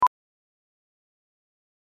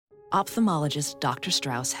Ophthalmologist Dr.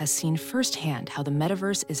 Strauss has seen firsthand how the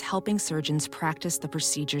metaverse is helping surgeons practice the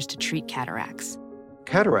procedures to treat cataracts.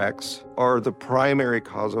 Cataracts are the primary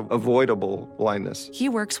cause of avoidable blindness. He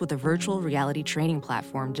works with a virtual reality training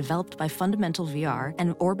platform developed by Fundamental VR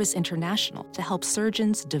and Orbis International to help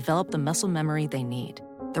surgeons develop the muscle memory they need.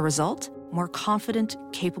 The result? More confident,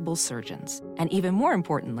 capable surgeons. And even more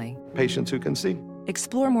importantly, Patients who can see.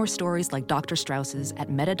 explore more stories like Dr. Strauss's at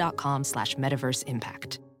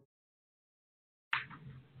meta.com/metaverseimpact.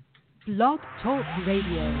 Blog Talk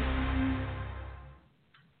Radio.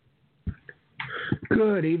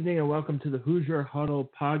 Good evening and welcome to the Hoosier Huddle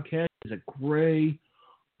podcast. It's a gray,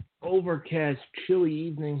 overcast, chilly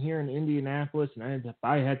evening here in Indianapolis, and if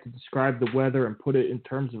I had to describe the weather and put it in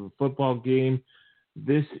terms of a football game,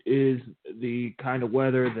 this is the kind of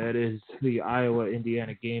weather that is the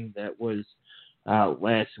Iowa-Indiana game that was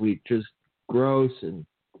last week. Just gross and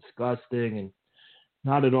disgusting and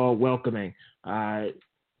not at all welcoming.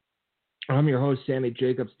 I'm your host, Sammy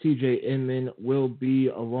Jacobs. TJ Inman will be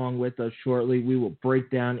along with us shortly. We will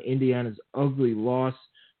break down Indiana's ugly loss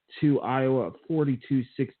to Iowa, a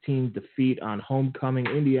 42-16 defeat on homecoming.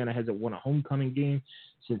 Indiana hasn't won a homecoming game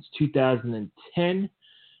since 2010.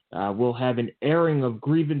 We'll have an airing of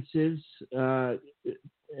grievances and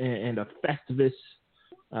a Festivus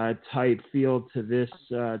type feel to this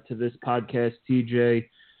podcast, TJ,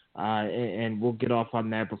 and we'll get off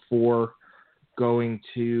on that before going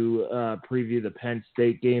to preview the Penn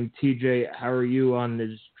State game. TJ, how are you on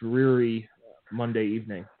this dreary Monday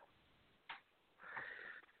evening?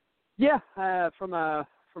 Yeah, from a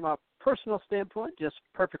personal standpoint, just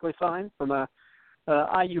perfectly fine. From a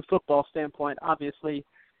IU football standpoint, obviously,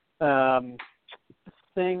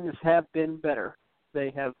 things have been better.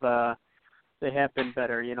 They have been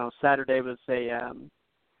better. You know, Saturday was a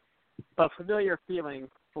familiar feeling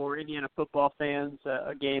for Indiana football fans.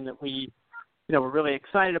 A game that we we're really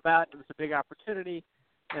excited about. It was a big opportunity,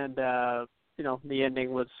 and the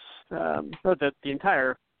ending was, or the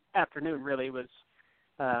entire afternoon really was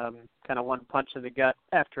kind of one punch in the gut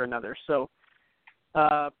after another. So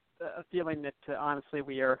a feeling that honestly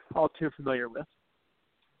we are all too familiar with.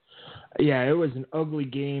 Yeah, it was an ugly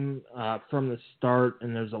game from the start,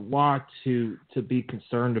 and there's a lot to be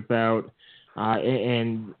concerned about,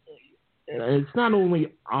 and it's not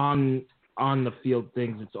only on the field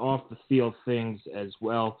things, it's off the field things as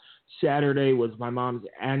well. Saturday was my mom's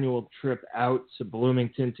annual trip out to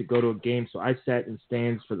Bloomington to go to a game, so I sat in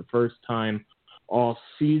stands for the first time all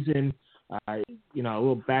season. A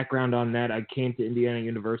little background on that: I came to Indiana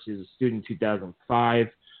University as a student in 2005.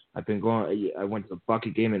 I went to the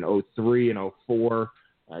Bucket game in 2003 and 2004.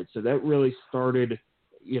 So that really started,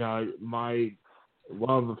 my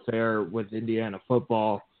love affair with Indiana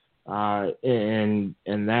football. And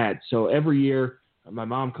that. So every year, my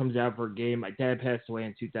mom comes out for a game. My dad passed away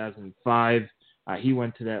in 2005. He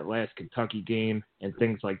went to that last Kentucky game and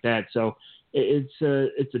things like that. So it's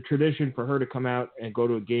a tradition for her to come out and go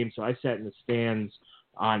to a game. So I sat in the stands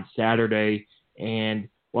on Saturday, and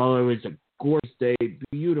while it was a gorgeous day,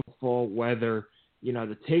 beautiful weather,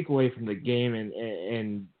 the takeaway from the game,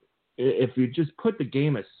 and if you just put the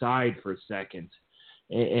game aside for a second,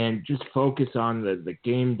 and just focus on the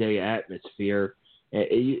game day atmosphere.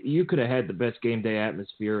 You could have had the best game day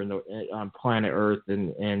atmosphere on planet Earth,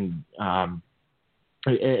 and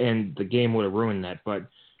the game would have ruined that. But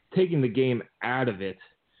taking the game out of it,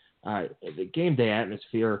 the game day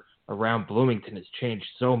atmosphere around Bloomington has changed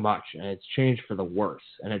so much, and it's changed for the worse.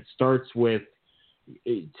 And it starts with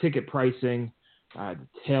ticket pricing, the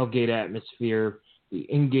tailgate atmosphere, the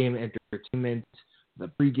in-game entertainment, the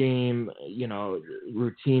pregame,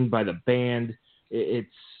 routine by the band. It's,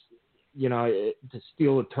 to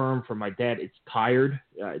steal a term from my dad, it's tired.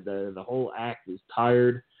 The whole act is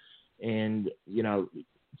tired, and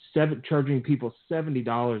charging people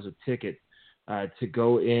 $70 a ticket to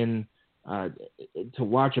go in to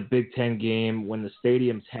watch a Big Ten game when the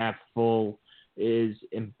stadium's half full is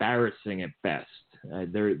embarrassing at best.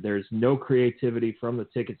 There's no creativity from the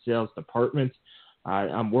ticket sales department.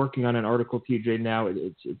 I'm working on an article, TJ, now.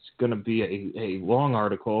 It's going to be a long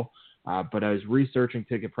article, but I was researching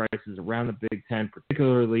ticket prices around the Big Ten,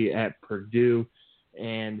 particularly at Purdue,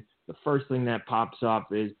 and the first thing that pops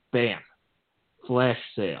up is, bam, flash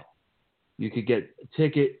sale. You could get a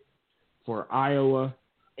ticket for Iowa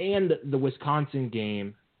and the Wisconsin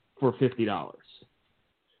game for $50.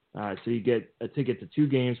 So you get a ticket to two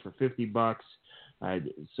games for $50.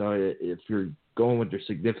 So if you're going with your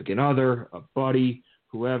significant other, a buddy,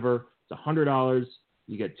 whoever, it's $100.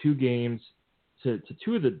 You get two games to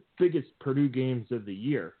two of the biggest Purdue games of the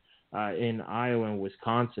year. in Iowa and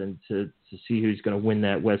Wisconsin to see who's going to win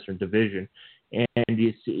that Western Division.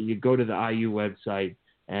 And you go to the IU website,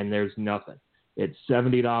 and there's nothing. It's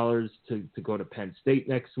 $70 to go to Penn State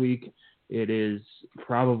next week. It is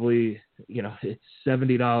probably, it's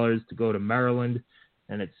 $70 to go to Maryland,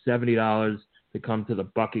 and it's $70 to come to the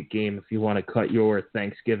bucket game if you want to cut your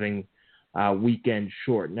Thanksgiving weekend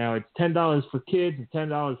short. Now, it's $10 for kids and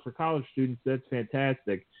 $10 for college students. That's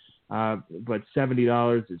fantastic. But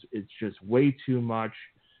 $70 is just way too much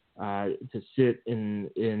to sit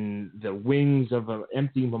in the wings of an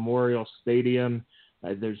empty Memorial Stadium.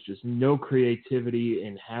 There's just no creativity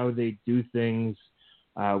in how they do things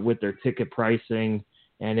with their ticket pricing,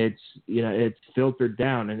 and it's filtered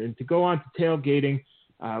down. And to go on to tailgating,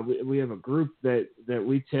 we have a group that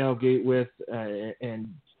we tailgate with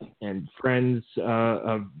and friends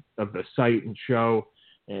of the site and show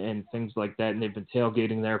and things like that, and they've been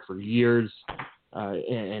tailgating there for years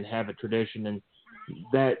and have a tradition. And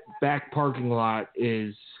that back parking lot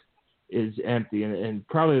is empty, and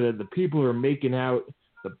probably the people who are making out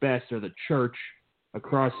the best are the church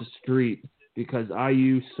across the street, because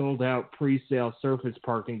IU sold out pre-sale surface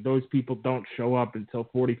parking. Those people don't show up until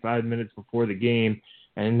 45 minutes before the game,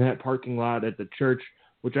 and that parking lot at the church,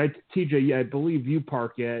 which TJ, I believe you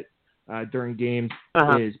park at during games,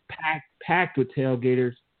 is packed with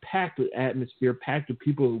tailgaters, packed with atmosphere, packed with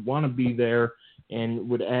people who want to be there and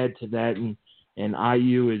would add to that. And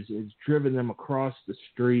IU is driven them across the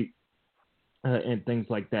street and things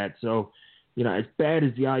like that. So, as bad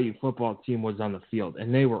as the IU football team was on the field,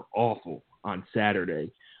 and they were awful on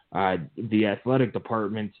Saturday, the athletic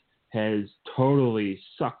department has totally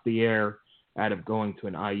sucked the air out of going to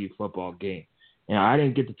an IU football game. I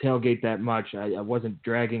didn't get to tailgate that much. I wasn't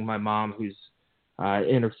dragging my mom, who's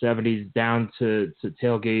in her 70s, down to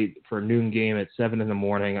tailgate for a noon game at 7 in the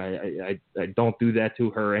morning. I don't do that to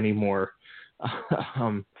her anymore.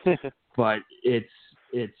 But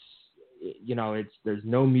there's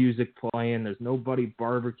no music playing, there's nobody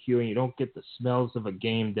barbecuing, you don't get the smells of a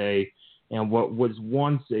game day. And what was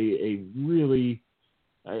once a really,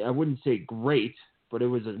 I wouldn't say great, but it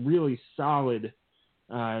was a really solid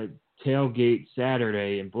tailgate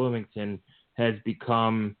Saturday in Bloomington has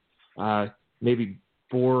become maybe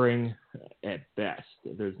boring at best.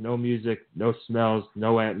 There's no music, no smells,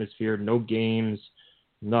 no atmosphere, no games,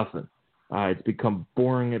 nothing. It's become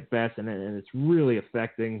boring at best, and it's really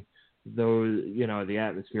affecting the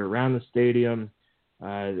atmosphere around the stadium.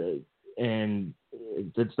 And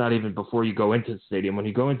it's not even before you go into the stadium. When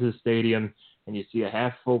you go into the stadium and you see a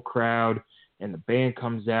half full crowd and the band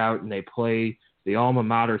comes out and they play the alma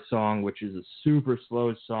mater song, which is a super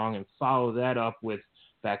slow song, and follow that up with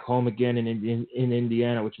Back Home Again in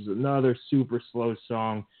Indiana, which is another super slow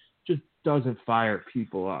song, just doesn't fire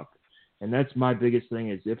people up. And that's my biggest thing,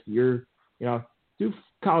 is if you're, do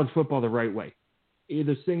college football the right way.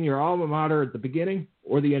 Either sing your alma mater at the beginning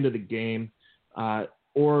or the end of the game,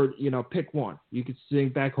 or pick one. You could sing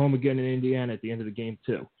Back Home Again in Indiana at the end of the game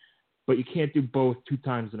too, but you can't do both 2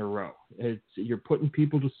 times in a row. You're putting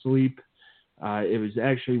people to sleep. It was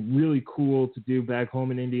actually really cool to do Back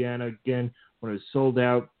Home in Indiana again when it was sold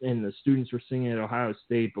out and the students were singing at Ohio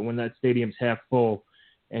State. But when that stadium's half full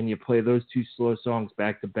and you play those 2 slow songs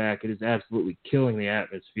back to back, it is absolutely killing the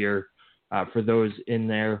atmosphere for those in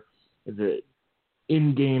there. The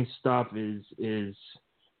in-game stuff is,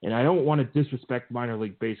 and I don't want to disrespect minor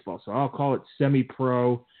league baseball, so I'll call it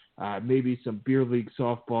semi-pro, maybe some beer league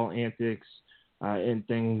softball antics, and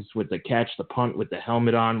things with the catch the punt with the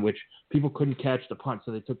helmet on, which people couldn't catch the punt,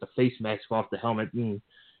 so they took the face mask off the helmet, and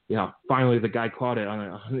finally the guy caught it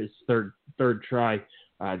on his third try.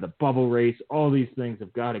 The bubble race, all these things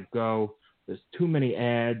have got to go. There's too many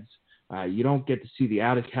ads. You don't get to see the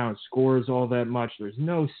out-of-count scores all that much. There's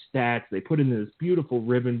no stats. They put in this beautiful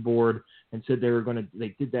ribbon board and said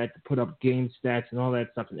they did that to put up game stats and all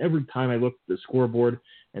that stuff. And every time I look at the scoreboard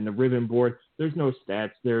and the ribbon board, there's no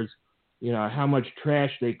stats. There's, how much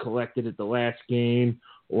trash they collected at the last game,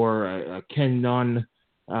 or a Ken Nunn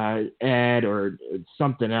ad, or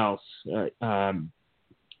something else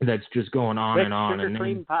that's just going on and on. Sugar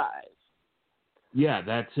cream pies. Yeah,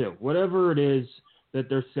 that too. Whatever it is that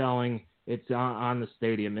they're selling, it's on the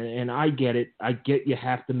stadium. And I get it. I get you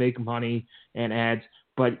have to make money and ads,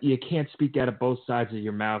 but you can't speak out of both sides of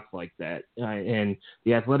your mouth like that. And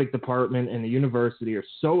the athletic department and the university are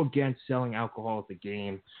so against selling alcohol at the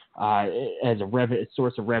game as a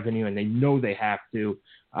source of revenue, and they know they have to.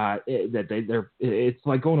 It's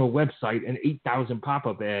like going to a website and 8,000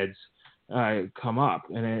 pop-up ads come up,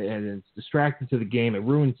 and it's distracting to the game. It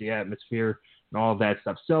ruins the atmosphere and all that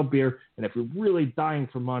stuff. Sell beer, and if you're really dying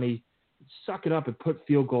for money, suck it up and put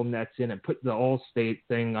field goal nets in and put the All-State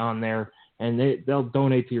thing on there, and they'll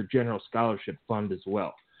donate to your general scholarship fund as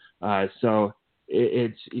well. So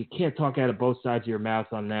you can't talk out of both sides of your mouth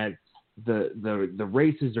on that. The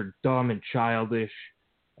races are dumb and childish,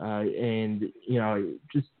 and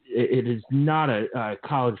just it is not a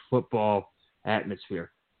college football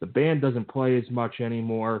atmosphere. The band doesn't play as much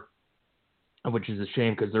anymore, which is a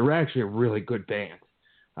shame because they're actually a really good band.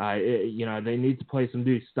 They need to play some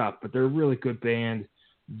new stuff, but they're a really good band.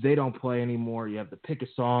 They don't play anymore. You have to pick a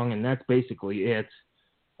song, and that's basically it.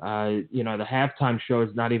 The halftime show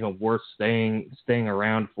is not even worth staying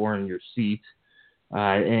around for in your seat,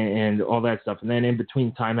 and all that stuff. And then in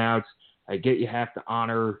between timeouts, I get you have to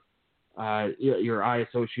honor your eye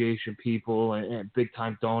association people and big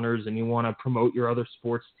time donors, and you want to promote your other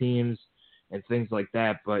sports teams and things like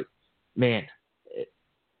that. But man,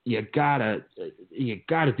 you gotta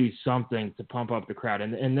do something to pump up the crowd.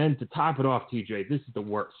 And then to top it off, TJ, this is the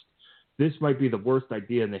worst. This might be the worst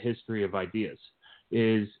idea in the history of ideas,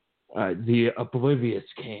 is the Oblivious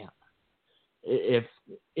Camp. If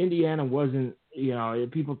Indiana wasn't,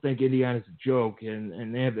 people think Indiana's a joke,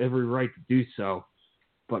 and they have every right to do so.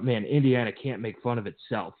 But, man, Indiana can't make fun of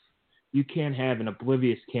itself. You can't have an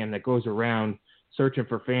Oblivious Camp that goes around searching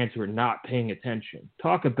for fans who are not paying attention.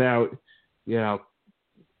 Talk about,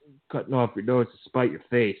 cutting off your nose to spite your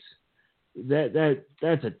face.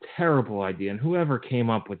 That's a terrible idea. And whoever came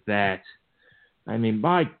up with that, I mean,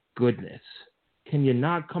 my goodness, can you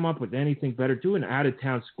not come up with anything better? Do an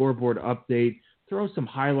out-of-town scoreboard update. Throw some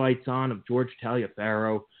highlights on of George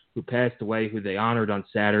Taliaferro, who passed away, who they honored on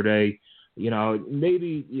Saturday.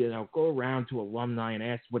 Maybe, go around to alumni and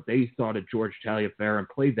ask what they thought of George Taliaferro and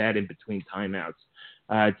play that in between timeouts.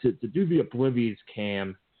 To do the Oblivious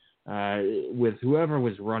Cam with whoever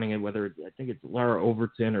was running it, whether I think it's Laura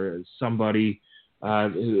Overton or somebody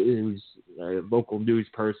who's a local news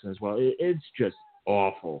person as well. It's just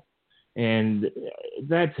awful. And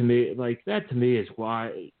that to me is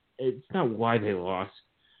why, it's not why they lost,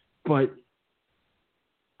 but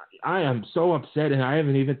I am so upset, and I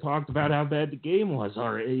haven't even talked about how bad the game was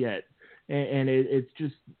already yet. And it's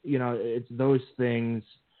just, it's those things.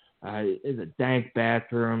 The dank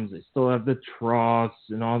bathrooms, they still have the troughs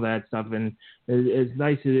and all that stuff. And as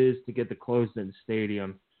nice as it is to get the closed-in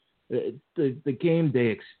stadium, the game day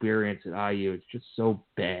experience at IU is just so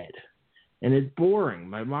bad. And it's boring.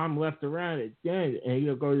 My mom left around it, and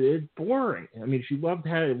it's boring. I mean, she loved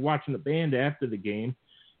watching the band after the game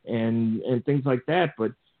and things like that,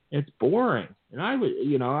 but it's boring. And I was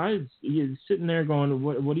sitting there going,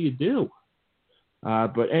 what do you do?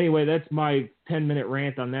 But anyway, that's my 10-minute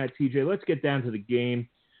rant on that, TJ. Let's get down to the game.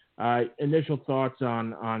 Initial thoughts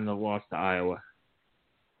on the loss to Iowa.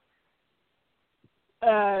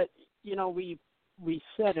 We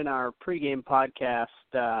said in our pregame podcast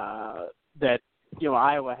that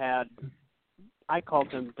Iowa had, I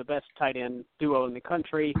called them the best tight end duo in the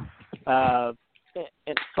country,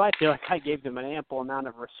 and so I feel like I gave them an ample amount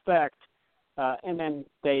of respect. And then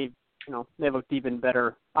they looked even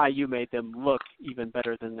better. IU made them look even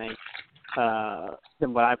better than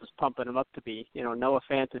what I was pumping them up to be. Noah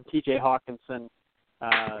Fant and T.J. Hawkinson,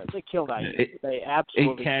 they killed IU. They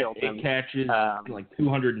absolutely killed them. 8 catches, like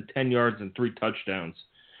 210 yards and 3 touchdowns,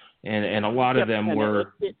 and a lot of them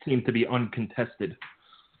seemed to be uncontested.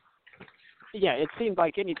 Yeah, it seemed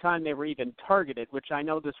like any time they were even targeted, which I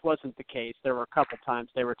know this wasn't the case. There were a couple times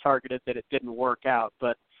they were targeted that it didn't work out,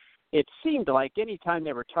 but it seemed like any time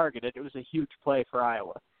they were targeted, it was a huge play for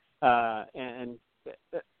Iowa, and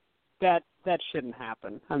that shouldn't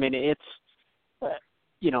happen. I mean, it's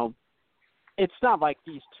not like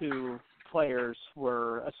these two players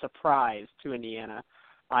were a surprise to Indiana.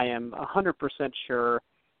 I am 100% sure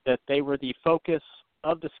that they were the focus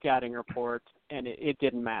of the scouting report, and it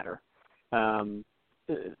didn't matter. I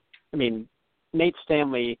mean, Nate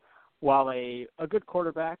Stanley, while a good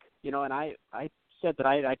quarterback, and I said that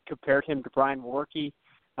I compared him to Brian Warkey,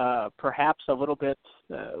 perhaps a little bit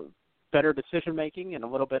better decision-making and a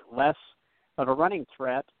little bit less of a running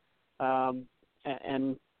threat.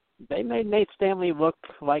 And they made Nate Stanley look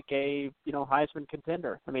like a, Heisman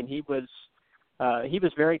contender. I mean, he was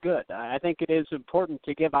very good. I think it is important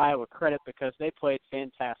to give Iowa credit because they played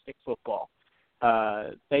fantastic football.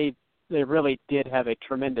 They really did have a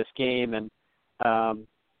tremendous game, and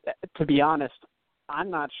to be honest, I'm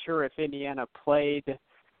not sure if Indiana played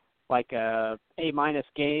like a A-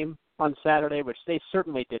 game on Saturday, which they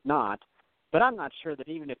certainly did not. But I'm not sure that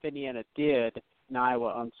even if Indiana did in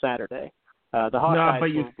Iowa on Saturday, the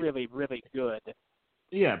Hawkeyes were really, really good.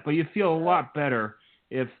 Yeah, but you feel a lot better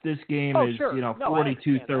if this game is, sure. you know, No,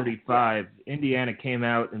 42-35, Indiana came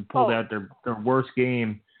out and pulled out their worst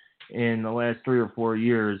game in the last 3 or 4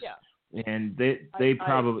 years. Yeah. And they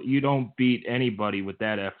probably, you don't beat anybody with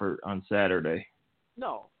that effort on Saturday.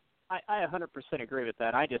 No, I 100% agree with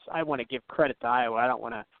that. I want to give credit to Iowa. I don't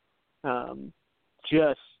want to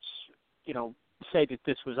just, you know, say that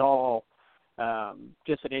this was all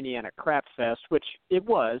just an Indiana crap fest, which it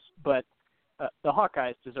was, but the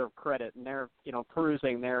Hawkeyes deserve credit, and they're, you know,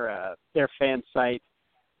 perusing their fan site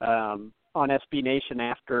on SB Nation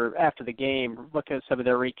after the game, looking at some of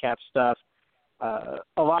their recap stuff.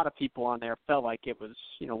 A lot of people on there felt like it was,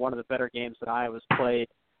 you know, one of the better games that Iowa's played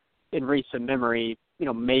in recent memory. You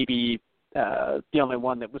know, maybe the only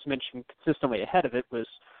one that was mentioned consistently ahead of it was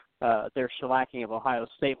their shellacking of Ohio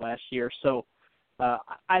State last year. So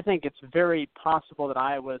I think it's very possible that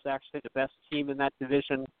Iowa is actually the best team in that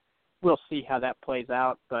division. We'll see how that plays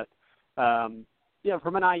out. But, you know,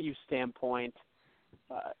 from an IU standpoint,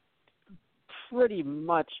 pretty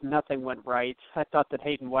much nothing went right. I thought that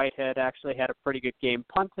Hayden Whitehead actually had a pretty good game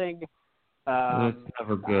punting. That's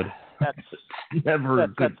never good. That's never a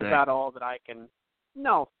good thing. About all that I can.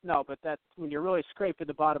 No, but that's when you're really scraping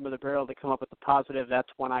the bottom of the barrel to come up with the positive. That's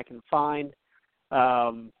one I can find.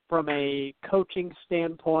 From a coaching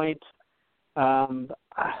standpoint,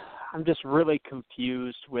 I'm just really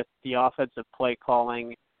confused with the offensive play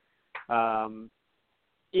calling.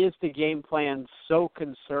 Is the game plan so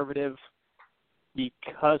conservative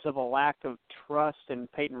because of a lack of trust in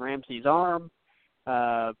Peyton Ramsey's arm?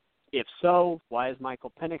 If so, why is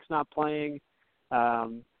Michael Penix not playing?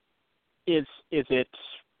 Is it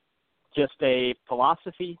just a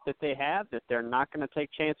philosophy that they have that they're not going to take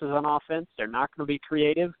chances on offense? They're not going to be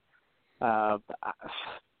creative?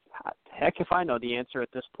 Heck if I know the answer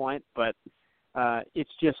at this point, but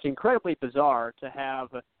it's just incredibly bizarre to have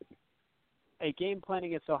a game plan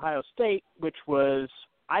against Ohio State, which was,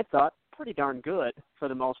 I thought, pretty darn good for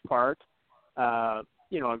the most part.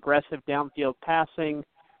 You know, aggressive downfield passing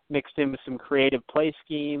mixed in with some creative play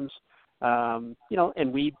schemes. You know,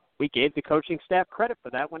 and we gave the coaching staff credit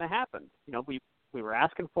for that when it happened. You know, we were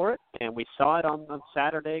asking for it, and we saw it on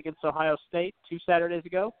Saturday against Ohio State 2 Saturdays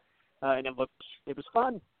ago, and it was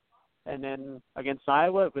fun. And then against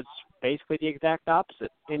Iowa, it was basically the exact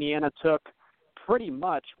opposite. Indiana took pretty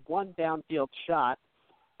much one downfield shot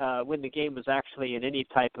when the game was actually in any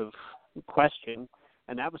type of question,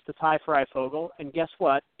 and that was the tie for Ifogel. And guess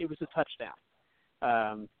what? It was a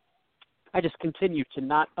touchdown. I just continue to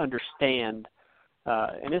not understand,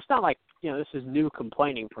 and it's not like, you know, this is new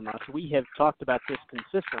complaining from us. We have talked about this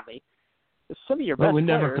consistently. Some of your best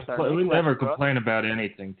players are we never complain about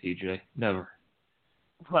anything, TJ. Never.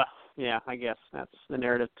 Well, yeah, I guess that's the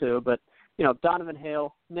narrative too. But, you know, Donovan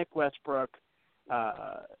Hale, Nick Westbrook,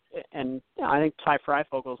 and you know, I think Ty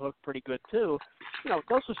Fryfogel's looked pretty good too. You know,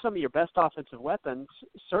 those are some of your best offensive weapons,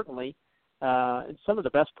 certainly, and some of the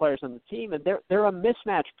best players on the team. And they're a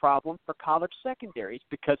mismatch problem for college secondaries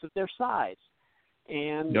because of their size.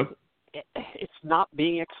 And it's not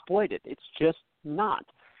being exploited. It's just not.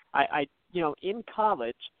 I you know, in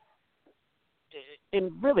college,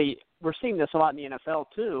 and really we're seeing this a lot in the NFL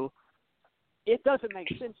too, it doesn't make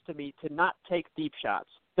sense to me to not take deep shots.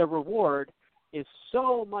 The reward is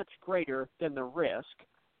so much greater than the risk.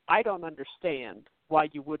 I don't understand why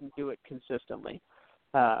you wouldn't do it consistently.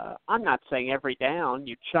 I'm not saying every down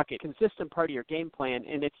you chuck it. Consistent part of your game plan,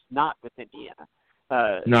 and it's not with Indiana.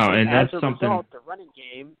 No, and that's as a something. Result, the running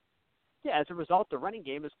game, as a result, the running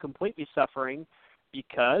game is completely suffering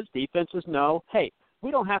because defenses know, hey,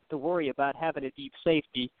 we don't have to worry about having a deep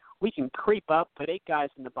safety. We can creep up, put 8 guys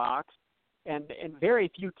in the box, and very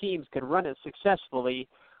few teams can run it successfully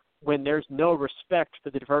when there's no respect for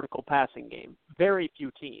the vertical passing game. Very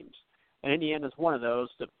few teams. And Indiana's one of those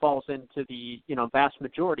that falls into the, you know, vast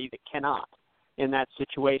majority that cannot in that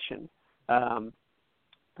situation.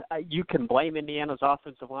 You can blame Indiana's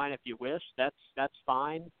offensive line if you wish. That's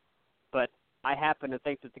fine. But I happen to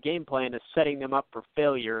think that the game plan is setting them up for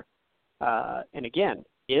failure. And again,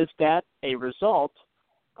 is that a result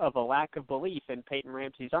of a lack of belief in Peyton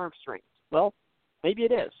Ramsey's arm strength? Well, maybe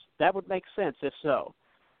it is. That would make sense if so.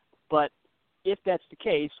 But if that's the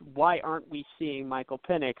case, why aren't we seeing Michael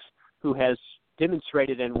Penix, who has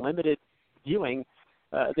demonstrated in limited viewing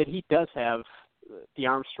that he does have the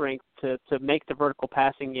arm strength to make the vertical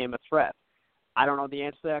passing game a threat? I don't know the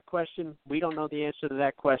answer to that question. We don't know the answer to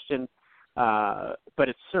that question. But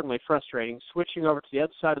it's certainly frustrating. Switching over to the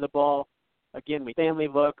other side of the ball, again, we family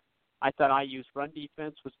look. I thought IU's run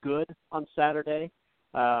defense was good on Saturday.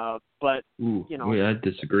 But, you know, I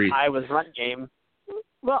disagree. Iowa's run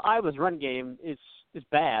game is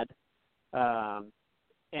bad.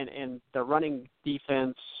 and the running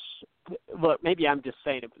defense. Look, maybe I'm just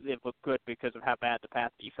saying it looked good because of how bad the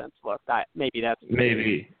pass defense looked. Maybe that's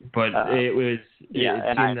but it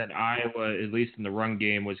seemed that Iowa, at least in the run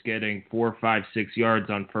game, was getting 4, 5, 6 yards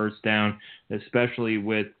on first down, especially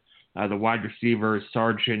with the wide receiver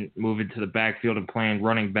Sargent moving to the backfield and playing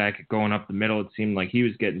running back, going up the middle. It seemed like he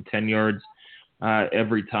was getting 10 yards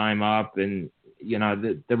every time up, and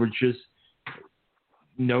there were just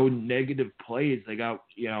no negative plays. They got,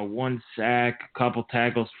 one sack, a couple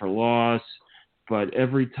tackles for loss, but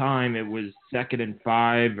every time it was 2nd and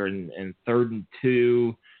 5 and 3rd and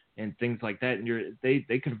 2 and things like that. And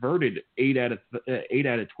they converted 8 out of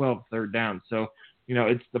 12 third down. So,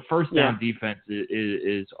 it's the first down defense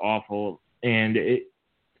is awful. And it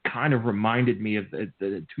kind of reminded me of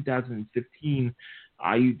the 2015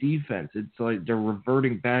 IU defense. It's like they're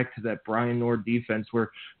reverting back to that Brian Noor defense where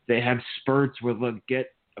they have spurts where they'll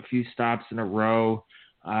get a few stops in a row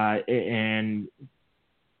and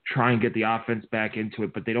try and get the offense back into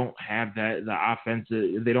it, but they don't have the offense.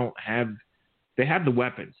 They have the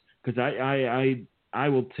weapons, because I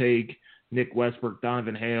will take Nick Westbrook,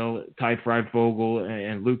 Donovan Hale, Ty Freifogel,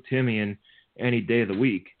 and Luke Timian any day of the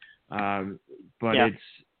week. But it's,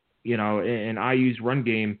 in IU's run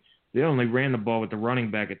game, they only ran the ball with the running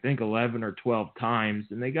back, I think, 11 or 12 times,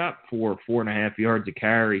 and they got 4.5 yards a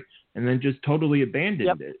carry, and then just totally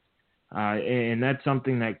abandoned it. And that's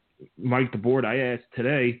something that Mike DeBoer, I asked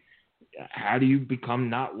today, how do you become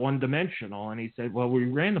not one-dimensional? And he said, well, we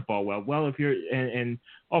ran the ball well. Well, if you're – and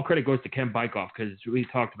all credit goes to Ken Bykoff, because we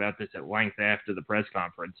talked about this at length after the press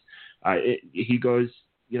conference. He goes,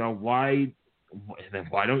 why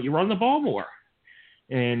don't you run the ball more?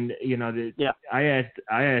 And, I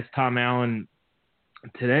asked Tom Allen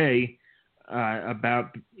today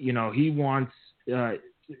about, he wants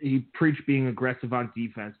he preached being aggressive on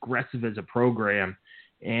defense, aggressive as a program.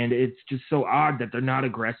 And it's just so odd that they're not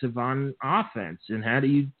aggressive on offense. And how do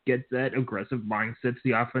you get that aggressive mindset to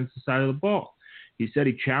the offensive side of the ball? He said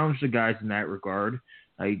he challenged the guys in that regard.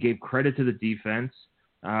 He gave credit to the defense.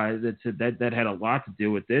 That had a lot to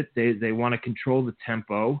do with it. They want to control the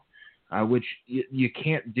tempo, which you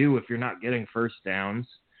can't do if you're not getting first downs.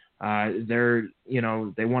 They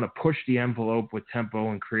want to push the envelope with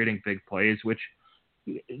tempo and creating big plays, which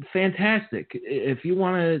fantastic. If you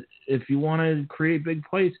want to create big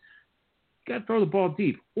plays, you got to throw the ball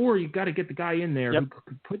deep, or you got to get the guy in there who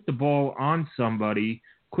can put the ball on somebody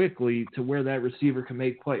quickly to where that receiver can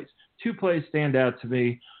make plays. 2 plays stand out to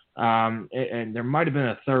me, and there might have been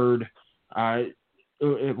a third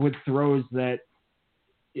with throws that,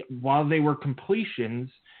 while they were completions,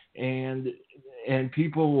 and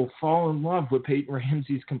people will fall in love with Peyton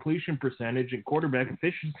Ramsey's completion percentage and quarterback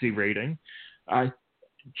efficiency rating,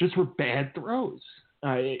 just were bad throws.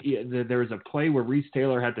 There was a play where Reese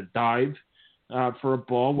Taylor had to dive for a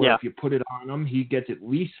ball where if you put it on him, he gets at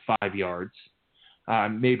least 5 yards,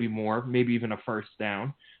 maybe more, maybe even a first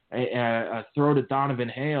down. A throw to Donovan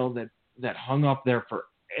Hale that hung up there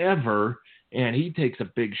forever, and he takes a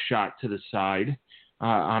big shot to the side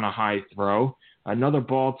on a high throw. Another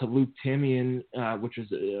ball to Luke Timian, which is,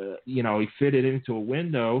 he fitted into a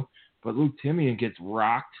window, but Luke Timian gets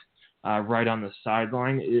rocked right on the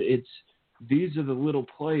sideline. These are the little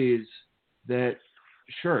plays that,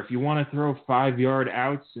 sure, if you want to throw 5-yard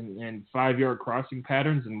outs and 5-yard crossing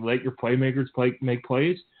patterns and let your playmakers make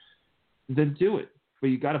plays, then do it. But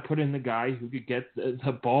you got to put in the guy who could get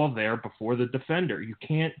the ball there before the defender. You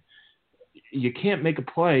can't make a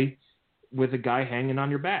play with a guy hanging on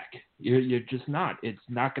your back. You're just not. It's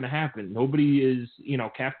not going to happen. Nobody is,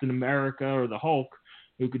 Captain America or the Hulk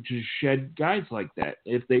who could just shed guys like that.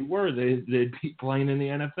 If they were, they'd be playing in the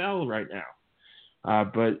NFL right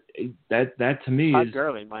now. But that to me Todd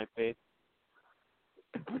Gurley might be.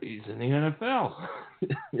 But he's in the NFL.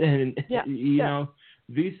 And,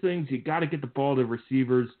 these things, you got to get the ball to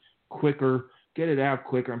receivers quicker, get it out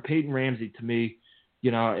quicker. And Peyton Ramsey, to me,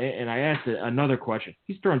 and I asked another question.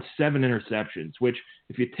 He's thrown 7 interceptions, which,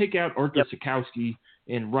 if you take out Arthur Sikowski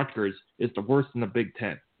in Rutgers, is the worst in the Big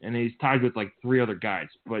Ten. And he's tied with like 3 other guys.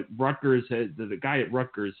 But the guy at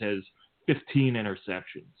Rutgers has 15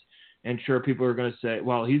 interceptions. And sure, people are going to say,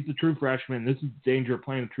 well, he's the true freshman. This is the danger of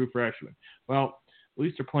playing a true freshman. Well, at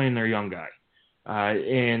least they're playing their young guy.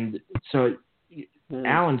 And so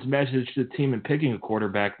Allen's message to the team in picking a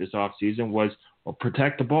quarterback this offseason was, well,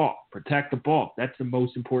 protect the ball. Protect the ball. That's the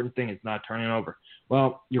most important thing. It's not turning over.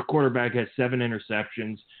 Well, your quarterback has 7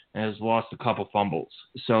 interceptions and has lost a couple fumbles.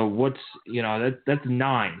 So that's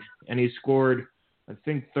 9. And he scored, I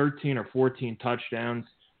think, 13 or 14 touchdowns,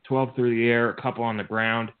 12 through the air, a couple on the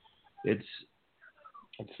ground. It's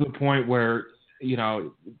to the point where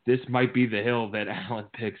this might be the hill that Allen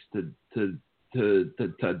picks to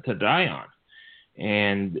die on.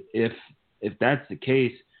 And if that's the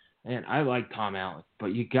case, and I like Tom Allen,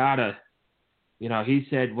 but you gotta, he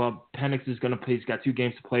said, well, Penix is going to play. He's got 2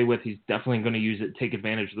 games to play with. He's definitely going to use it, take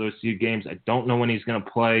advantage of those 2 games. I don't know when he's going to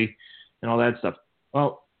play and all that stuff.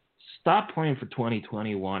 Well, stop playing for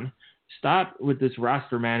 2021. Stop with this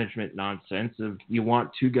roster management nonsense of you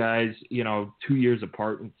want 2 guys, 2 years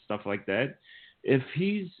apart and stuff like that. If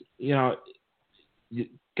he's, you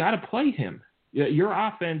got to play him. Your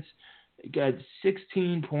offense got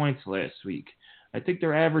 16 points last week. I think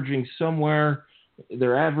they're averaging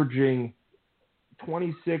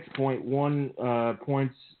 26.1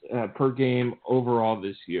 points per game overall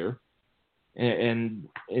this year. And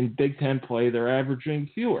in Big Ten play, they're averaging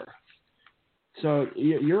fewer. So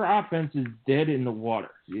your offense is dead in the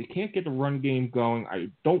water. You can't get the run game going. I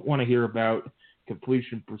don't want to hear about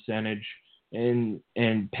completion percentage and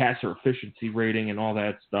passer efficiency rating and all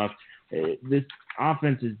that stuff. This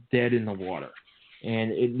offense is dead in the water,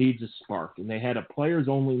 and it needs a spark. And they had a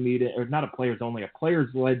players-only meeting, or not a players-only, a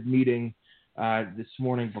players-led meeting this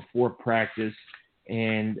morning before practice,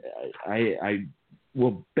 and I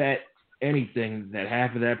will bet anything that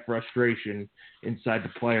half of that frustration inside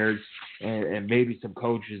the players and maybe some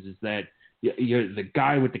coaches is that you're the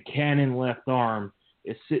guy with the cannon left arm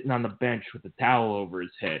is sitting on the bench with a towel over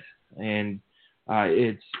his head. And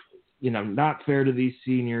it's, not fair to these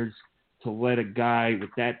seniors to let a guy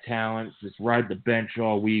with that talent just ride the bench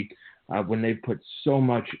all week when they've put so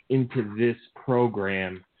much into this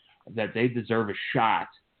program that they deserve a shot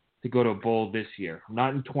to go to a bowl this year.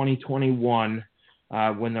 Not in 2021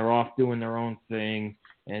 when they're off doing their own thing,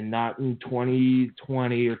 and not in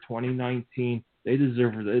 2020 or 2019. They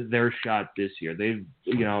deserve their shot this year. They've,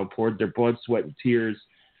 poured their blood, sweat, and tears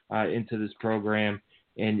into this program,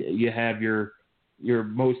 and you have your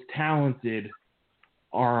most talented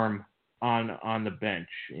arm on the bench,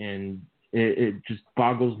 and it just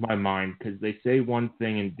boggles my mind because they say one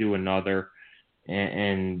thing and do another,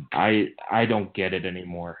 and I don't get it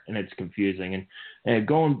anymore, and it's confusing. And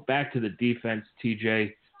going back to the defense,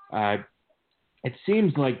 TJ, it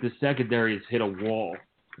seems like the secondary has hit a wall,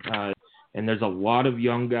 and there's a lot of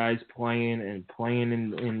young guys playing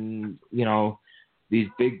in these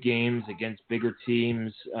big games against bigger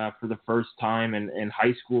teams for the first time, and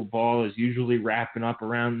high school ball is usually wrapping up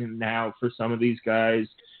around now for some of these guys,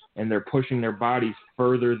 and they're pushing their bodies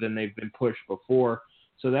further than they've been pushed before.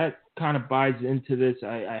 So that kind of buys into this.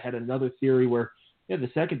 I had another theory where, the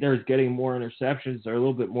secondary is getting more interceptions. They're a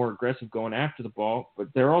little bit more aggressive going after the ball, but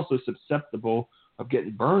they're also susceptible of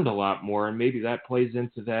getting burned a lot more, and maybe that plays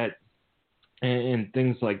into that and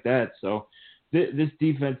things like that. So this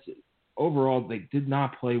defense, overall, they did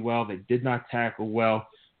not play well. They did not tackle well,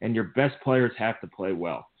 and your best players have to play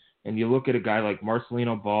well. And you look at a guy like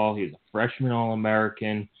Marcelino Ball. He was a freshman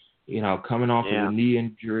All-American, coming off of a knee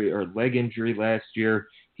injury or leg injury last year.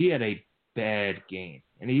 He had a bad game,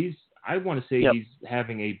 and he's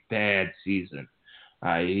having a bad season.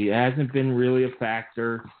 He hasn't been really a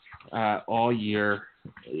factor all year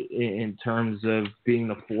in terms of being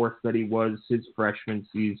the force that he was his freshman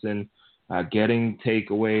season, getting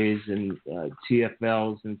takeaways and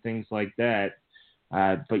TFLs and things like that.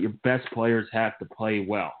 But your best players have to play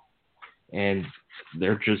well, and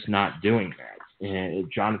they're just not doing that.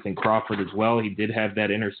 And Jonathan Crawford as well, he did have that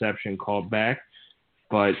interception called back,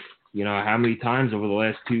 but how many times over the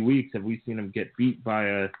last 2 weeks have we seen him get beat by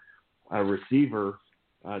a receiver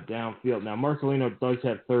downfield? Now, Marcelino does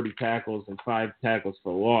have 30 tackles and 5 tackles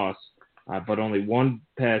for loss, but only 1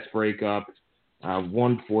 pass breakup,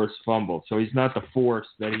 1 forced fumble. So he's not the force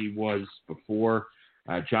that he was before.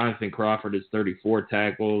 Jonathan Crawford has 34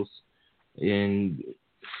 tackles. And,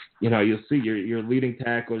 you'll see your leading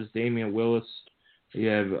tacklers, Damian Willis. You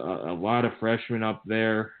have a lot of freshmen up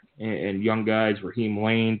there and young guys, Raheem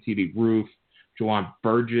Lane, T.D. Roof, Juwan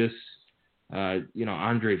Burgess.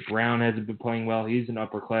 Andre Brown hasn't been playing well. He's an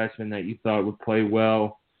upperclassman that you thought would play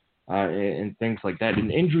well, and things like that.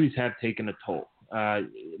 And injuries have taken a toll.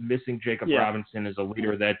 Missing Jacob Robinson as a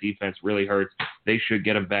leader of that defense really hurts. They should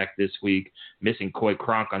get him back this week. Missing Coy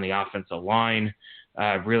Cronk on the offensive line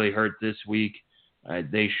really hurt this week.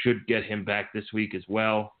 They should get him back this week as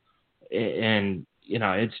well. And,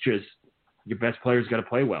 it's just your best players got to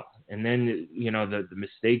play well. And then, the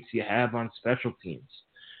mistakes you have on special teams.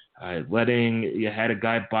 You had a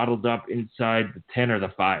guy bottled up inside the 10 or the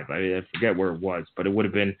 5. I forget where it was, but it would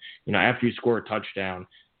have been, after you score a touchdown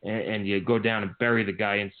and you go down and bury the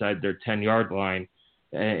guy inside their 10-yard line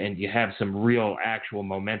and you have some real actual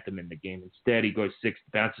momentum in the game. Instead, he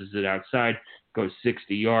bounces it outside, goes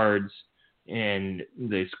 60 yards, and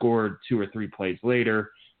they scored 2 or 3 plays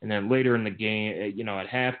later, and then later in the game, at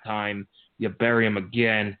halftime, you bury them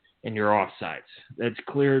again, and you're offsides. That's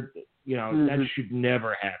clear. That should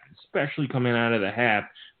never happen, especially coming out of the half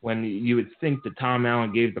when you would think that Tom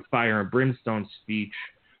Allen gave the fire and brimstone speech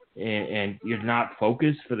and you're not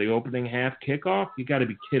focused for the opening half kickoff. You got to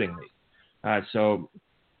be kidding me. So,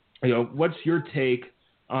 what's your take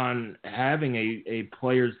on having a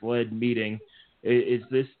players-led meeting? Is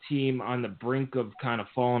this team on the brink of kind of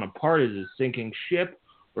falling apart? Is it a sinking ship?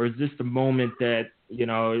 Or is this the moment that,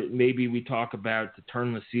 maybe we talk about to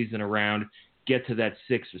turn the season around, get to that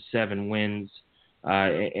 6 or 7 wins,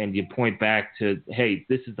 and you point back to, hey,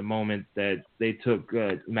 this is the moment that they took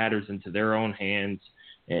matters into their own hands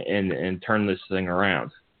and turn this thing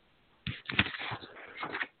around?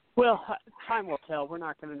 Well, time will tell. We're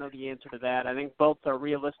not going to know the answer to that. I think both are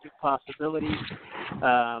realistic possibilities.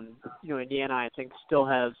 Indiana, I think, still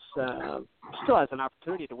has an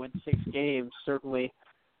opportunity to win 6 games. Certainly,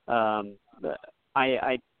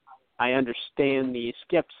 I understand the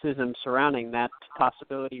skepticism surrounding that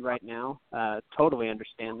possibility right now. Totally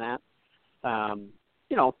understand that.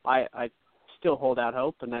 I still hold out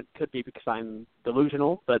hope, and that could be because I'm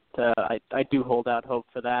delusional, but I do hold out hope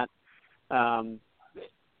for that.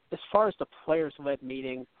 As far as the players-led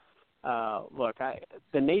meeting, the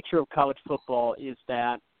nature of college football is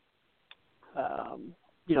that,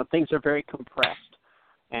 things are very compressed.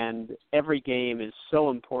 And every game is so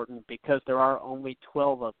important because there are only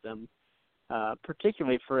 12 of them,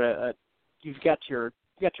 particularly for you've got your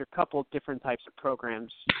couple different types of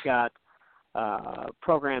programs. You've got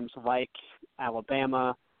programs like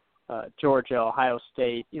Alabama, Georgia, Ohio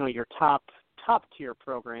State, your top tier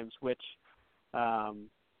programs, which,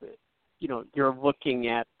 you're looking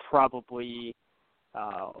at probably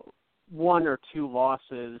 1 or 2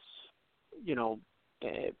 losses,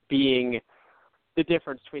 being the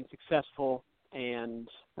difference between successful and,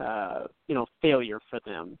 failure for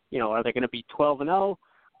them. Are they going to be 12-0?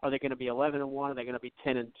 Are they going to be 11-1? Are they going to be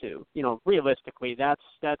 10-2? Realistically, that's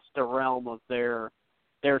the realm of their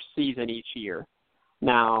season each year.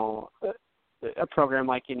 Now, a program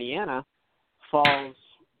like Indiana falls,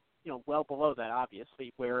 well below that,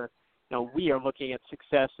 obviously, where, we are looking at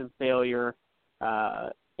success and failure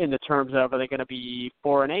in the terms of, are they going to be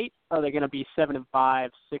 4-8? Are they going to be 7-5,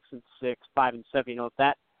 6-6, 5-7?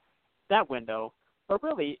 That window. But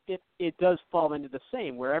really, it does fall into the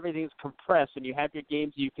same, where everything's compressed and you have your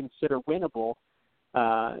games you consider winnable.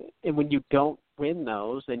 And when you don't win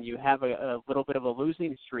those and you have a little bit of a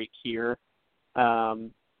losing streak here,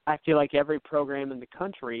 I feel like every program in the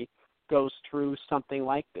country goes through something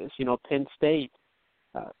like this. Penn State,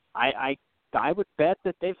 I would bet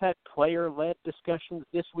that they've had player-led discussions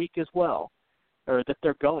this week as well, or that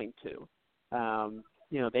they're going to.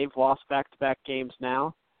 They've lost back-to-back games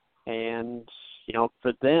now, and,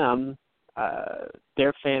 for them,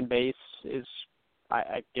 their fan base is,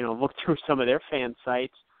 I looked through some of their fan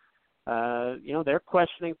sites, they're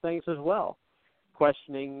questioning things as well,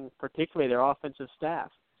 questioning particularly their offensive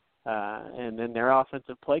staff, and then their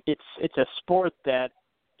offensive play. It's a sport that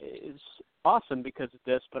is awesome because of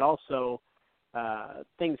this, but also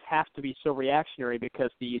things have to be so reactionary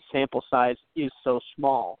because the sample size is so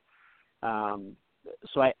small.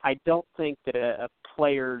 So I don't think that a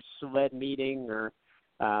players-led meeting or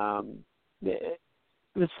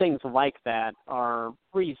things like that are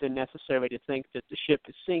reason necessarily to think that the ship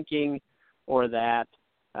is sinking or that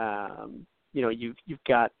you've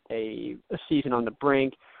got a season on the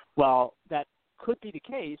brink. Well, that could be the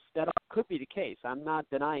case. I'm not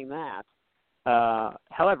denying that.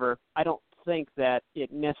 However, I don't think that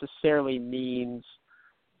it necessarily means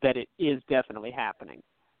that it is definitely happening.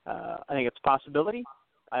 I think it's a possibility.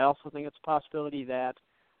 I also think it's a possibility that,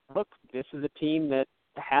 look, this is a team that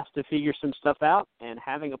has to figure some stuff out, and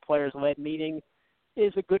having a players-led meeting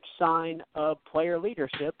is a good sign of player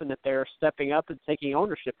leadership and that they're stepping up and taking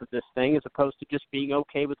ownership of this thing as opposed to just being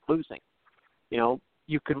okay with losing.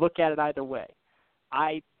 You could look at it either way.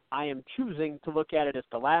 I am choosing to look at it as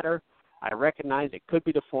the latter. I recognize it could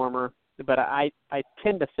be the former, but I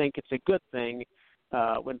tend to think it's a good thing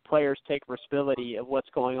when players take responsibility of what's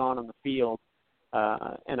going on the field.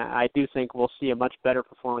 And I do think we'll see a much better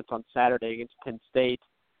performance on Saturday against Penn State.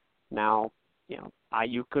 Now,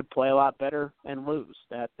 IU could play a lot better and lose.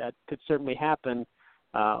 That could certainly happen.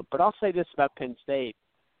 But I'll say this about Penn State.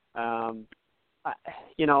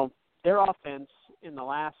 Their offense in the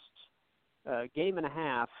last game and a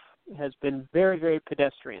half has been very, very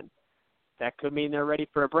pedestrian. That could mean they're ready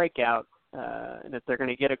for a breakout and that they're going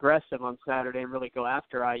to get aggressive on Saturday and really go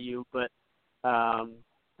after IU. But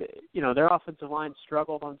their offensive line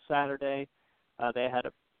struggled on Saturday. They had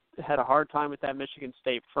a hard time with that Michigan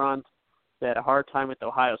State front. They had a hard time with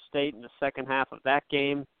Ohio State in the second half of that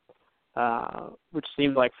game, which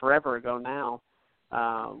seemed like forever ago now,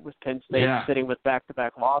 with Penn State sitting with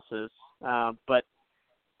back-to-back losses. But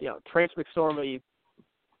Trace McSorley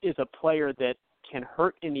is a player that can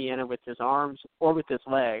hurt Indiana with his arms or with his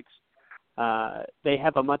legs. They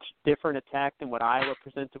have a much different attack than what Iowa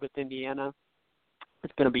presented with Indiana.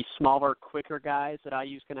 It's going to be smaller, quicker guys that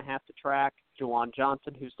IU's going to have to track. Juwan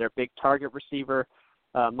Johnson, who's their big target receiver.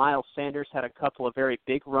 Miles Sanders had a couple of very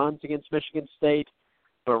big runs against Michigan State.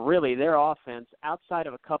 But really, their offense, outside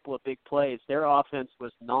of a couple of big plays, their offense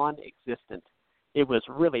was non-existent. It was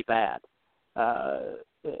really bad.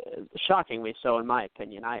 Shockingly so, in my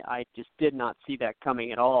opinion. I just did not see that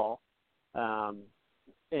coming at all.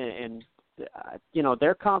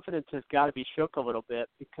 Their confidence has got to be shook a little bit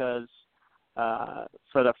because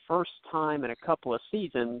for the first time in a couple of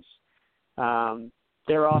seasons,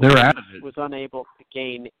 their offense was unable to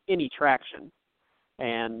gain any traction,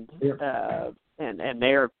 and they're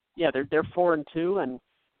 4-2, and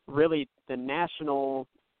really the national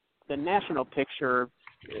picture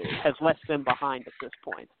has left them behind at this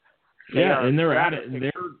point. They're out of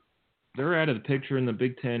the picture in the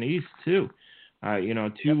Big Ten East too.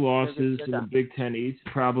 Two losses in the Big Ten East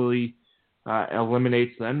probably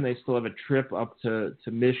eliminates them. They still have a trip up to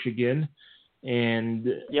Michigan and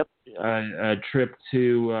a trip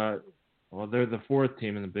to they're the fourth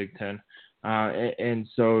team in the Big Ten. And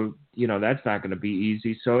so, that's not going to be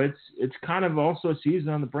easy. So it's kind of also a season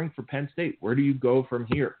on the brink for Penn State. Where do you go from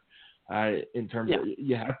here? In terms of,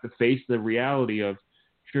 you have to face the reality of,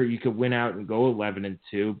 sure, you could win out and go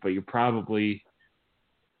 11-2, but you're probably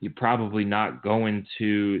not going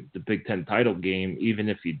to the Big Ten title game, even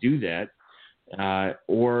if you do that.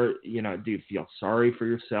 Or, do you feel sorry for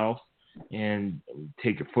yourself and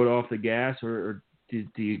take your foot off the gas, or do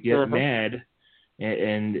you get mad?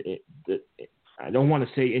 And I don't want to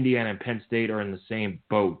say Indiana and Penn State are in the same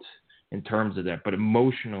boat in terms of that, but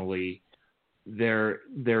emotionally, they're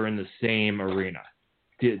in the same arena.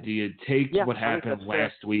 Do you take what happened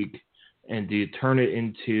last week and do you turn it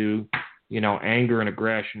into, anger and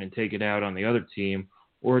aggression and take it out on the other team,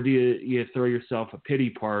 or do you throw yourself a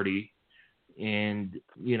pity party and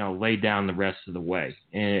lay down the rest of the way?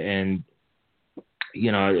 And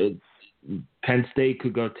Penn State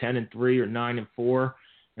could go 10-3 or 9-4,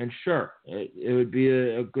 and sure, it would be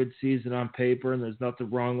a good season on paper, and there's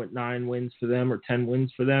nothing wrong with 9 wins for them or 10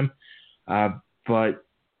 wins for them. But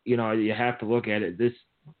you have to look at it.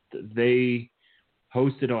 They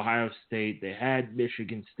hosted Ohio State. They had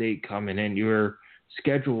Michigan State coming in. You were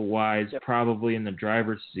schedule-wise probably in the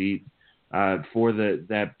driver's seat for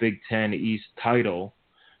that Big Ten East title.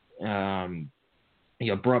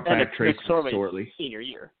 Brought back Trace McSorley. Senior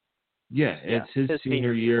year. Yeah, it's his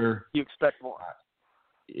senior year. You expect more.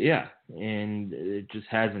 Yeah, and it just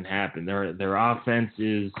hasn't happened. Their offense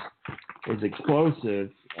is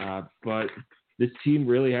explosive, but this team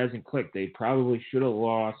really hasn't clicked. They probably should have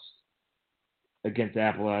lost against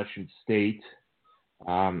Appalachian State.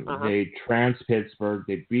 They trounced Pittsburgh.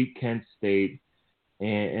 They beat Kent State,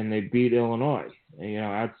 and they beat Illinois. And,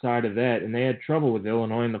 outside of that, and they had trouble with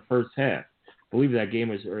Illinois in the first half. I believe that game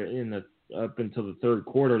was up until the third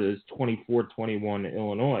quarter. It was 24-21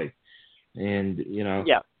 Illinois, and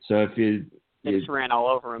so if you just ran all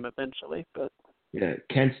over them eventually, but. Yeah,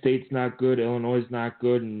 Kent State's not good, Illinois is not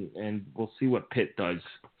good, and we'll see what Pitt does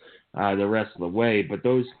the rest of the way. But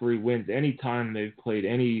those 3 wins, anytime they've played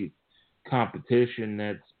any competition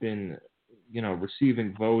that's been,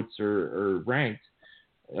 receiving votes or ranked,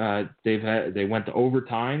 they went to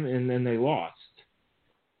overtime and then they lost.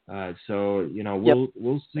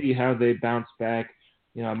 We'll see how they bounce back.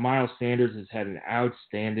 Miles Sanders has had an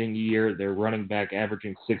outstanding year. Their running back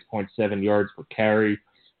averaging 6.7 yards per carry.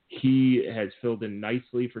 He has filled in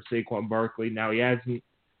nicely for Saquon Barkley. Now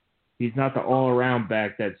he's not the all-around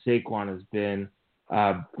back that Saquon has been,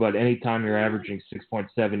 but anytime you're averaging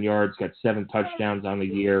 6.7 yards, got 7 touchdowns on the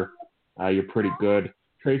year, you're pretty good.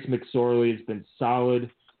 Trace McSorley has been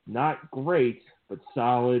solid, not great, but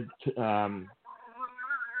solid. When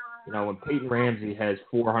Peyton Ramsey has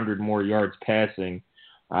 400 more yards passing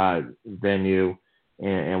than you,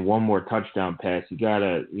 and 1 more touchdown pass, you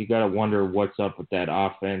gotta wonder what's up with that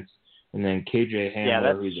offense. And then KJ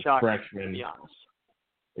Hamler, who's a freshman. To be honest.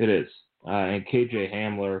 It is. And KJ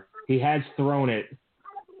Hamler, he has thrown it.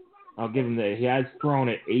 I'll give him that. He has thrown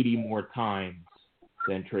it 80 more times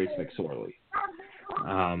than Trace McSorley.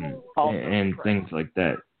 And things like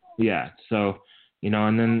that. Yeah. So,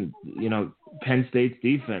 and then, Penn State's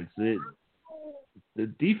defense, the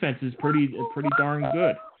defense is pretty darn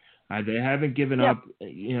good. They haven't given up,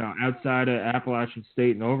 outside of Appalachian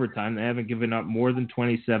State in overtime, they haven't given up more than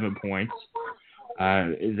 27 points.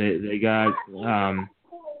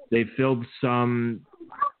 They filled some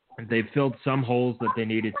holes that they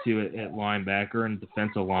needed to at linebacker and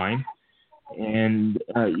defensive line. And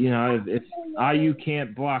if IU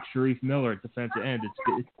can't block Sharif Miller at defensive end,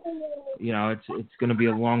 it's going to be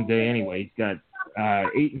a long day anyway. He's got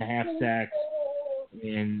 8.5 sacks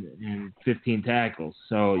and 15 tackles.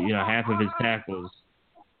 So half of his tackles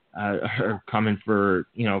are coming for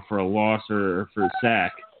a loss or for a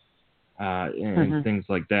sack and things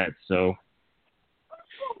like that. So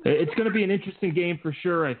it's going to be an interesting game for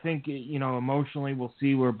sure. I think emotionally we'll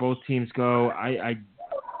see where both teams go.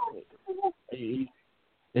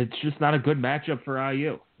 It's just not a good matchup for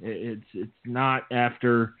IU. It's not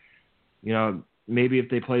after, maybe if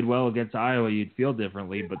they played well against Iowa, you'd feel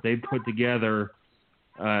differently, but they've put together,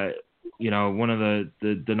 one of the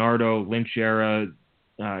DiNardo, Lynch era,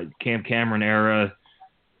 Cam Cameron era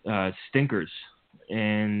stinkers.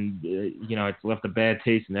 And, it's left a bad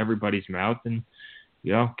taste in everybody's mouth. And,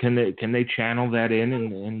 can they channel that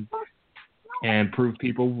in and prove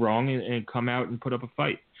people wrong and come out and put up a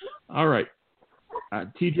fight? All right.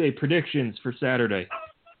 TJ, predictions for Saturday.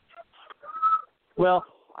 Well,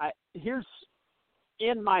 here's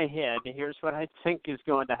what I think is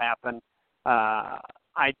going to happen.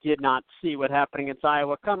 I did not see what happened against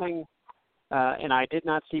Iowa coming, and I did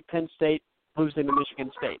not see Penn State losing to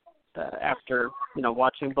Michigan State after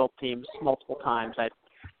watching both teams multiple times.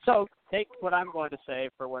 So take what I'm going to say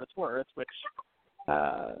for what it's worth, which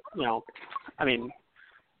I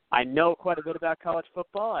know quite a bit about college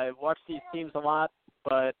football. I've watched these teams a lot,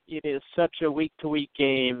 but it is such a week-to-week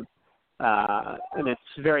game, and it's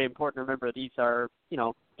very important to remember these are,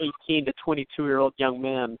 18 to 22-year-old young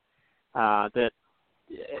men that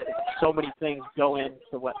so many things go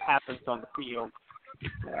into what happens on the field.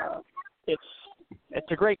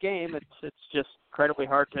 It's a great game. It's just incredibly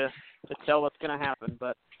hard to tell what's going to happen,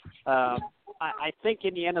 but I think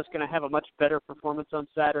Indiana's going to have a much better performance on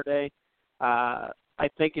Saturday. I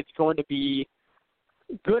think it's going to be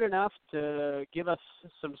good enough to give us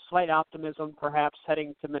some slight optimism, perhaps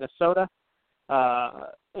heading to Minnesota,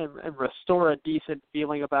 and restore a decent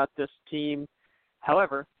feeling about this team.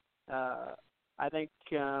 However, I think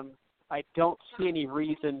I don't see any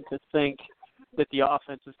reason to think that the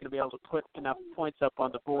offense is going to be able to put enough points up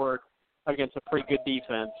on the board against a pretty good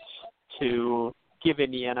defense to give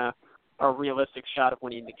Indiana a realistic shot of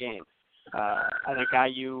winning the game. I think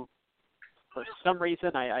IU, for some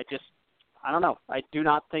reason, I don't know. I do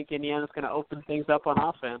not think Indiana's going to open things up on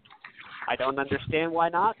offense. I don't understand why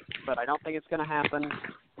not, but I don't think it's going to happen.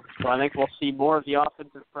 So I think we'll see more of the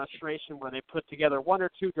offensive frustration where they put together one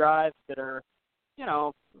or two drives that are,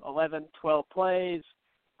 11, 12 plays,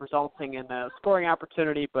 resulting in a scoring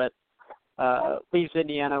opportunity, but leaves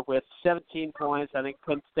Indiana with 17 points. I think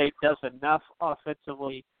Penn State does enough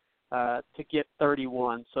offensively to get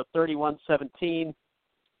 31. So 31-17.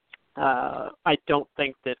 I don't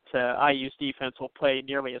think that IU's defense will play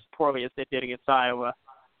nearly as poorly as they did against Iowa.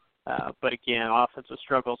 But again, offensive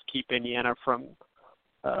struggles keep Indiana from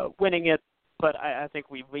winning it. But I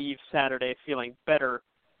think we leave Saturday feeling better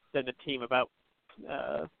than the team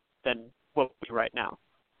than what we right now.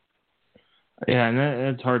 Yeah, and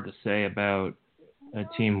that's hard to say about a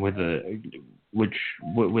team with what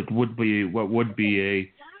would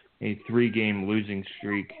be a 3-game losing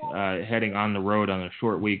streak heading on the road on a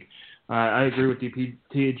short week. I agree with you,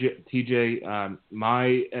 TJ.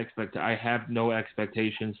 I have no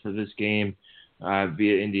expectations for this game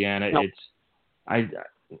via Indiana. Nope. I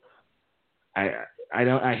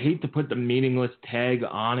hate to put the meaningless tag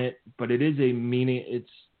on it, but it is it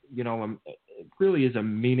really is a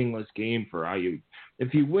meaningless game for IU.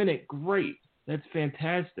 If you win it, great. That's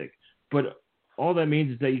fantastic. But all that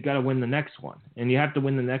means is that you got to win the next one, and you have to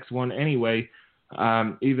win the next one anyway,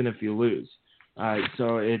 even if you lose.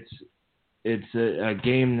 So it's a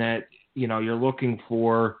game that you're looking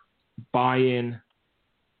for buy-in,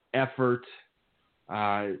 effort,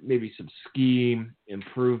 maybe some scheme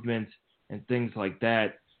improvement and things like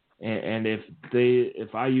that. And if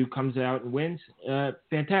IU comes out and wins,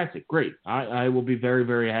 fantastic, great. I will be very,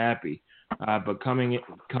 very happy. But coming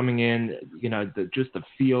in, just the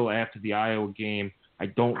feel after the Iowa game, I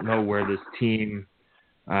don't know where this team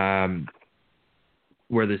is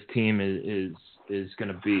going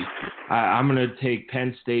to be. I'm going to take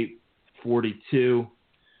Penn State 42,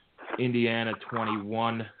 Indiana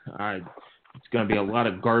 21. It's going to be a lot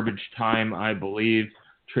of garbage time, I believe.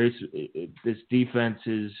 This defense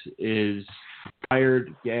is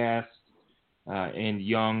tired, gassed, and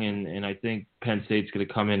young, and I think Penn State's going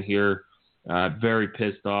to come in here very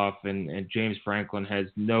pissed off, and James Franklin has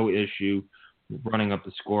no issue running up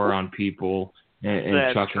the score on people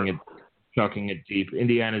and chucking it deep.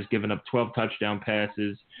 Indiana's given up 12 touchdown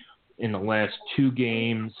passes in the last 2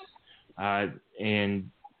 games, and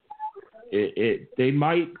they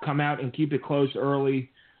might come out and keep it close early,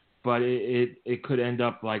 but it could end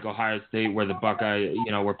up like Ohio State, where the Buckeye,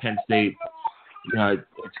 where Penn State,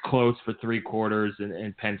 it's close for 3 quarters,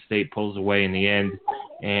 and Penn State pulls away in the end.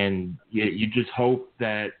 And you just hope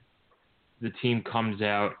that the team comes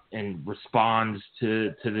out and responds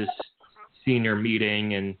to this senior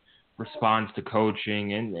meeting and responds to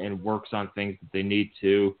coaching and works on things that they need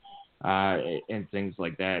to, and things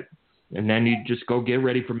like that. And then you just go get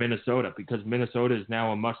ready for Minnesota, because Minnesota is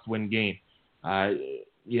now a must-win game.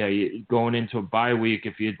 Going into a bye week,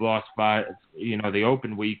 if you'd lost the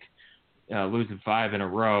open week, losing 5 in a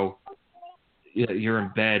row, you're in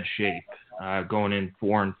bad shape going in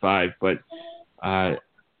 4-5. But I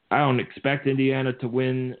don't expect Indiana to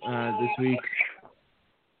win this week,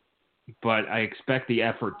 but I expect the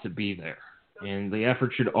effort to be there. And the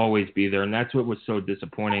effort should always be there. And that's what was so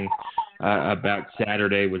disappointing about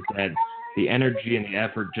Saturday, was that the energy and the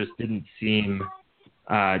effort just didn't seem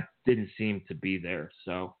to be there.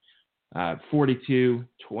 So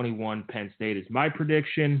 42-21 Penn State is my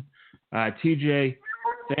prediction. TJ,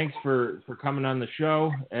 thanks for coming on the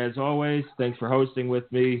show. As always, thanks for hosting with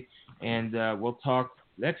me. And we'll talk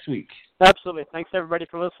next week. Absolutely. Thanks, everybody,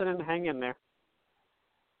 for listening. Hang in there.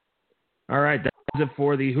 All right, that's it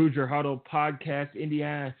for the Hoosier Huddle podcast.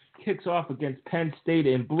 Indiana kicks off against Penn State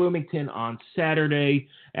in Bloomington on Saturday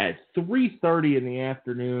at 3:30 in the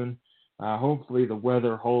afternoon. Hopefully the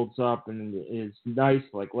weather holds up and is nice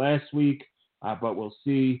like last week, but we'll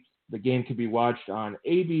see. The game can be watched on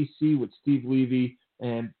ABC with Steve Levy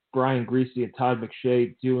and Brian Greasy and Todd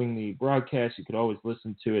McShay doing the broadcast. You could always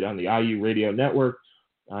listen to it on the IU Radio Network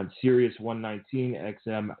on Sirius 119,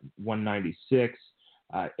 XM 196.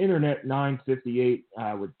 Internet 958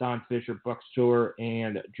 with Don Fisher, Buck Stewart,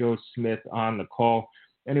 and Joe Smith on the call.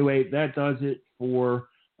 Anyway, that does it for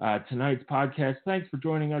tonight's podcast. Thanks for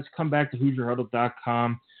joining us. Come back to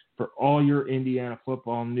HoosierHuddle.com for all your Indiana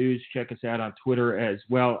football news. Check us out on Twitter as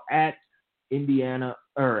well at Indiana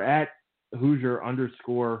or at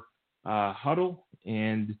Hoosier_Huddle,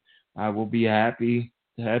 and we'll be happy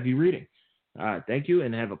to have you reading. Thank you,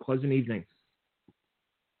 and have a pleasant evening.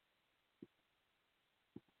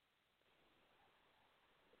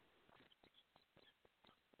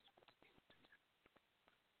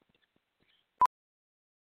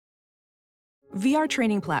 VR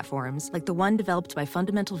training platforms, like the one developed by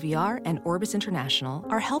Fundamental VR and Orbis International,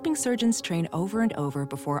 are helping surgeons train over and over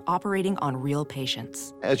before operating on real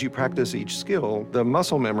patients. As you practice each skill, the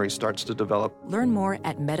muscle memory starts to develop. Learn more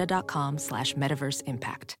at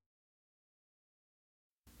meta.com/metaverseimpact.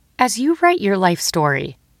 As you write your life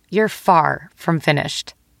story, you're far from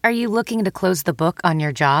finished. Are you looking to close the book on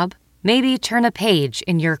your job? Maybe turn a page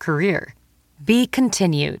in your career? Be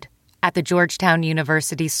continued at the Georgetown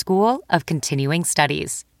University School of Continuing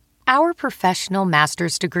Studies. Our professional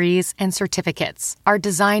master's degrees and certificates are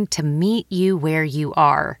designed to meet you where you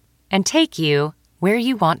are and take you where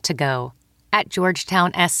you want to go. At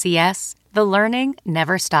Georgetown SCS, the learning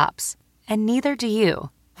never stops, and neither do you.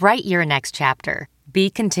 Write your next chapter. Be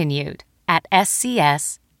continued at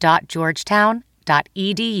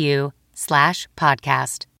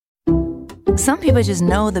scs.georgetown.edu/podcast. Some people just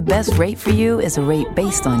know the best rate for you is a rate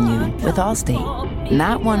based on you with Allstate,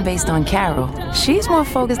 not one based on Carol. She's more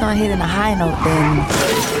focused on hitting a high note than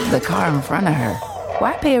the car in front of her.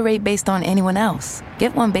 Why pay a rate based on anyone else?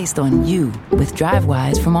 Get one based on you with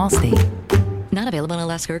DriveWise from Allstate. Not available in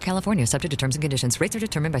Alaska or California, subject to terms and conditions. Rates are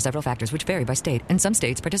determined by several factors, which vary by state. In some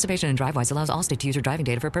states, participation in DriveWise allows Allstate to use your driving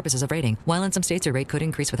data for purposes of rating. While in some states, your rate could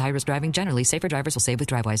increase with high-risk driving. Generally, safer drivers will save with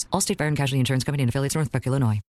DriveWise. Allstate Fire and Casualty Insurance Company and affiliates, Northbrook, Illinois.